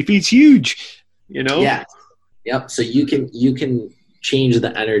 30 feet's huge, you know? Yeah. Yep. So you can change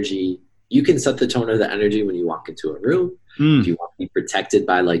the energy. You can set the tone of the energy when you walk into a room. If you want to be protected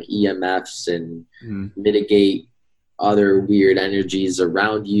by like EMFs and mitigate other weird energies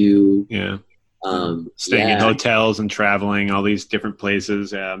around you. Yeah. Staying in hotels and traveling all these different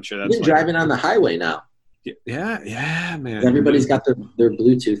places. Yeah, I'm sure that's even driving on the highway now. Yeah, man. Everybody's got their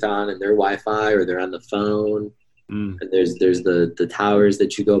Bluetooth on and their Wi-Fi, or they're on the phone. And there's the towers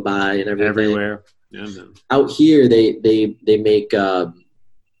that you go by and everything. Everywhere. Yeah, man. Out here, they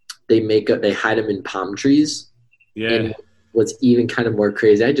hide them in palm trees. Yeah. And what's even kind of more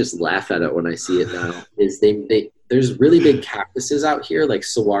crazy, I just laugh at it when I see it now, is there's really big cactuses out here, like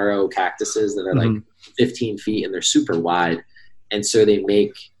saguaro cactuses that are like 15 feet, and they're super wide. And so they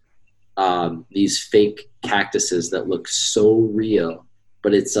make these fake cactuses that look so real,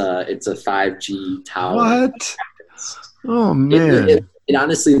 but it's a 5G tower. What? Cactus. Oh man! It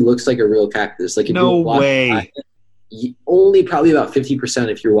honestly looks like a real cactus. Like if no way. Only probably about 50%.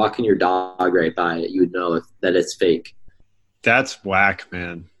 If you're walking your dog right by it, you would know that it's fake. That's whack,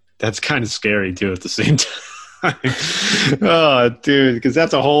 man. That's kind of scary too at the same time. Oh, dude, because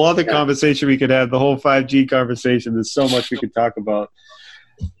that's a whole other conversation we could have, the whole 5G conversation. There's so much we could talk about.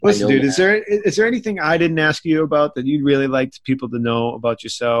 Listen, dude, is there anything I didn't ask you about that you'd really like people to know about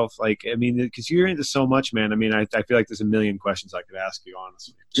yourself? Like, I mean, because you're into so much, man. I mean, I feel like there's a million questions I could ask you,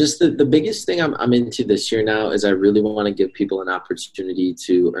 honestly. Just the biggest thing I'm into this year now is I really want to give people an opportunity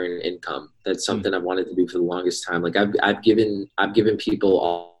to earn income. That's something I've wanted to do for the longest time. Like I've given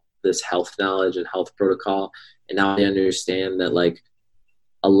people this health knowledge and health protocol. And now I understand that like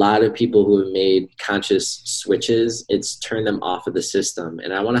a lot of people who have made conscious switches, it's turned them off of the system.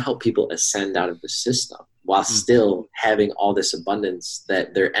 And I want to help people ascend out of the system while still having all this abundance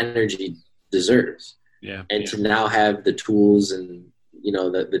that their energy deserves. Yeah. And to now have the tools and, you know,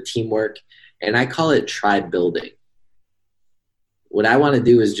 the teamwork, and I call it tribe building. What I want to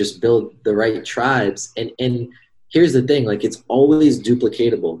do is just build the right tribes. And here's the thing, like it's always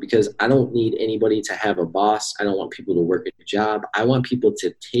duplicatable because I don't need anybody to have a boss. I don't want people to work a job. I want people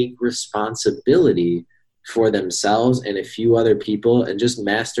to take responsibility for themselves and a few other people and just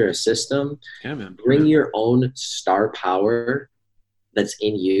master a system. Yeah, man. Bring your own star power that's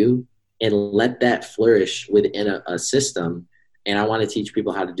in you and let that flourish within a system. And I want to teach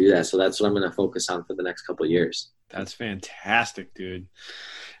people how to do that. So that's what I'm going to focus on for the next couple of years. That's fantastic, dude.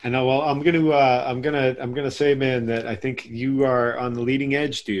 I know. Well, I'm gonna say, man, that I think you are on the leading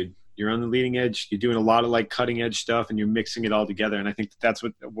edge, dude. You're on the leading edge. You're doing a lot of like cutting edge stuff and you're mixing it all together. And I think that's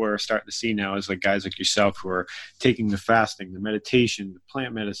what we're starting to see now is like guys like yourself who are taking the fasting, the meditation, the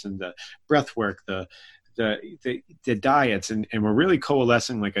plant medicine, the breath work, the diets, and we're really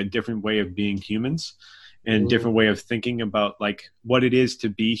coalescing like a different way of being humans and different way of thinking about like what it is to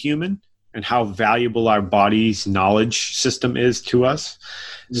be human and how valuable our body's knowledge system is to us.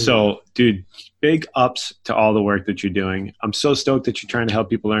 So, dude, big ups to all the work that you're doing. I'm so stoked that you're trying to help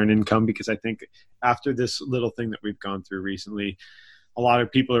people earn income because I think after this little thing that we've gone through recently, a lot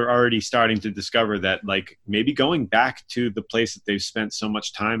of people are already starting to discover that like maybe going back to the place that they've spent so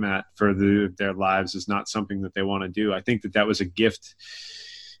much time at for their lives is not something that they want to do. I think that was a gift.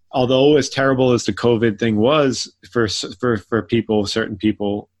 Although as terrible as the COVID thing was for people, certain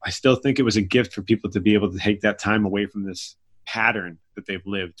people, I still think it was a gift for people to be able to take that time away from this pattern that they've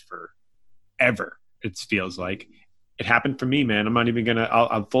lived for ever. It feels like it happened for me, man. I'm not even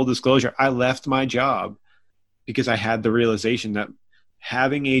I'll full disclosure. I left my job because I had the realization that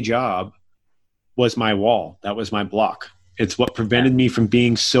having a job was my wall. That was my block. It's what prevented me from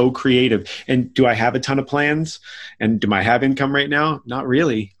being so creative. And do I have a ton of plans? And do I have income right now? Not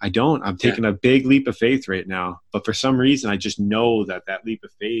really. I don't. I'm taking a big leap of faith right now. But for some reason, I just know that leap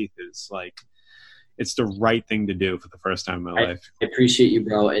of faith is like, it's the right thing to do for the first time in my life. I appreciate you,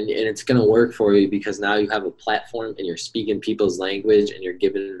 bro. And it's going to work for you because now you have a platform and you're speaking people's language and you're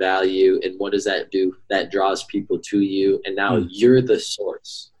giving value. And what does that do? That draws people to you. And now you're the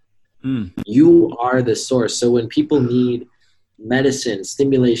source. You are the source. So when people need medicine,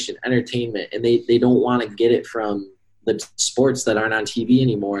 stimulation, entertainment, and they don't want to get it from the sports that aren't on TV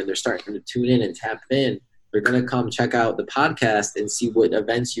anymore, and they're starting to tune in and tap in, they're going to come check out the podcast and see what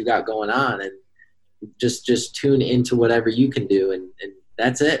events you got going on and just tune into whatever you can do. And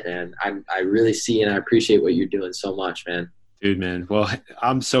that's it, man. I really see and I appreciate what you're doing so much, man. Dude, man. Well,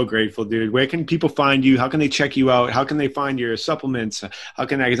 I'm so grateful, dude. Where can people find you? How can they check you out? How can they find your supplements? How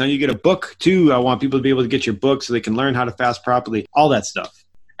can because I know you get a book too. I want people to be able to get your book so they can learn how to fast properly, all that stuff.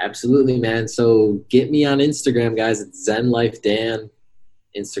 Absolutely, man. So get me on Instagram, guys. It's Zen Life Dan,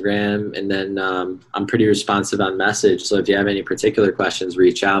 Instagram. And then I'm pretty responsive on message. So if you have any particular questions,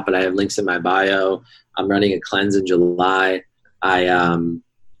 reach out. But I have links in my bio. I'm running a cleanse in July.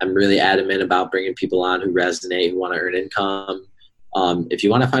 I'm really adamant about bringing people on who resonate, who want to earn income. If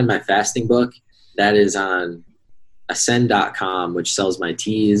you want to find my fasting book, that is on ascend.com, which sells my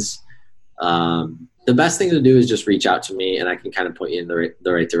teas. The best thing to do is just reach out to me and I can kind of point you in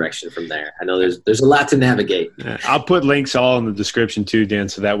the right direction from there. I know there's a lot to navigate. I'll put links all in the description too, Dan,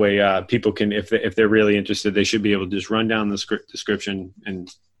 so that way people can, if they're really interested, they should be able to just run down the description and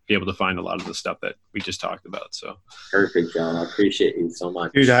be able to find a lot of the stuff that we just talked about. So perfect, John. I appreciate you so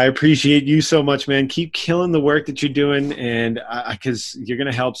much. Dude, I appreciate you so much, man. Keep killing the work that you're doing. And because you're going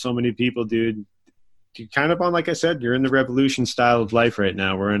to help so many people, dude. You're kind of on, like I said, you're in the revolution style of life right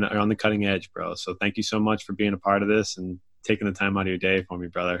now. We're on the cutting edge, bro. So thank you so much for being a part of this and taking the time out of your day for me,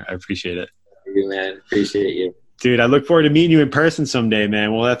 brother. I appreciate it. Thank you, man. Appreciate you. Dude, I look forward to meeting you in person someday,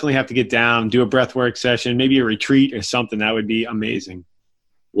 man. We'll definitely have to get down, do a breathwork session, maybe a retreat or something. That would be amazing.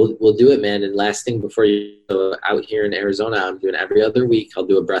 We'll do it, man. And last thing before you go out here in Arizona, I'm doing every other week. I'll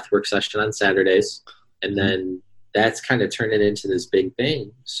do a breathwork session on Saturdays. And then that's kind of turning into this big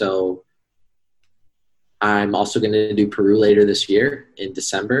thing. So I'm also going to do Peru later this year in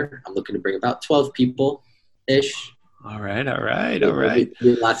December. I'm looking to bring about 12 people-ish. All right.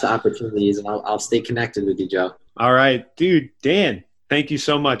 Lots of opportunities, and I'll stay connected with you, Joe. All right. Dude, Dan, thank you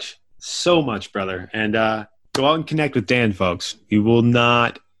so much, brother. And go out and connect with Dan, folks. You will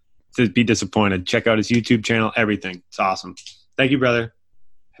not be disappointed. Check out his YouTube channel, everything. It's awesome. Thank you, brother.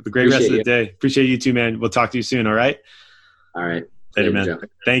 Have a great rest of the day. Appreciate you too, man. We'll talk to you soon, all right? All right. Later, man.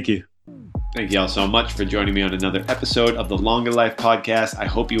 Thank you. Thank you all so much for joining me on another episode of the Longer Life Podcast. I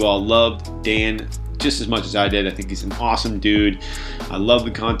hope you all loved Dan just as much as I did. I think he's an awesome dude. I love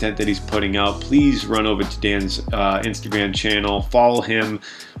the content that he's putting out. Please run over to Dan's Instagram channel, follow him,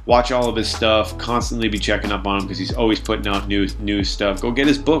 watch all of his stuff, constantly be checking up on him because he's always putting out new stuff. Go get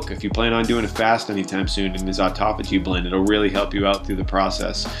his book if you plan on doing a fast anytime soon, and his autophagy blend. It'll really help you out through the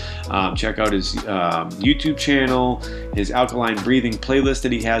process. Check out his YouTube channel, his alkaline breathing playlist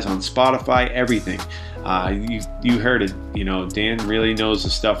that he has on Spotify, everything. You heard it. Dan really knows the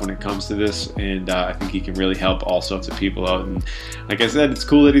stuff when it comes to this, and I think he can really help all sorts of people out. And like I said, it's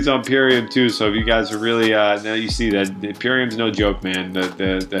cool that he's on Purium too. So if you guys are really now you see that Purium's no joke, man.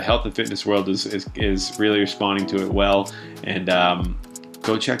 The health and fitness world is really responding to it well, and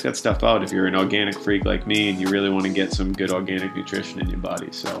go check that stuff out if you're an organic freak like me and you really want to get some good organic nutrition in your body.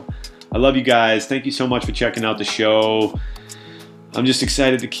 So I love you guys. Thank you so much for checking out the show. I'm just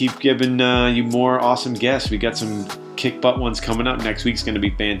excited to keep giving you more awesome guests. We got some kick butt ones coming up. Next week's going to be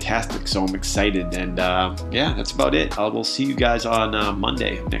fantastic, so I'm excited. And yeah, that's about it. We'll see you guys on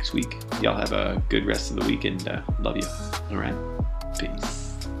Monday next week. Y'all have a good rest of the weekend. Love you. All right. Peace.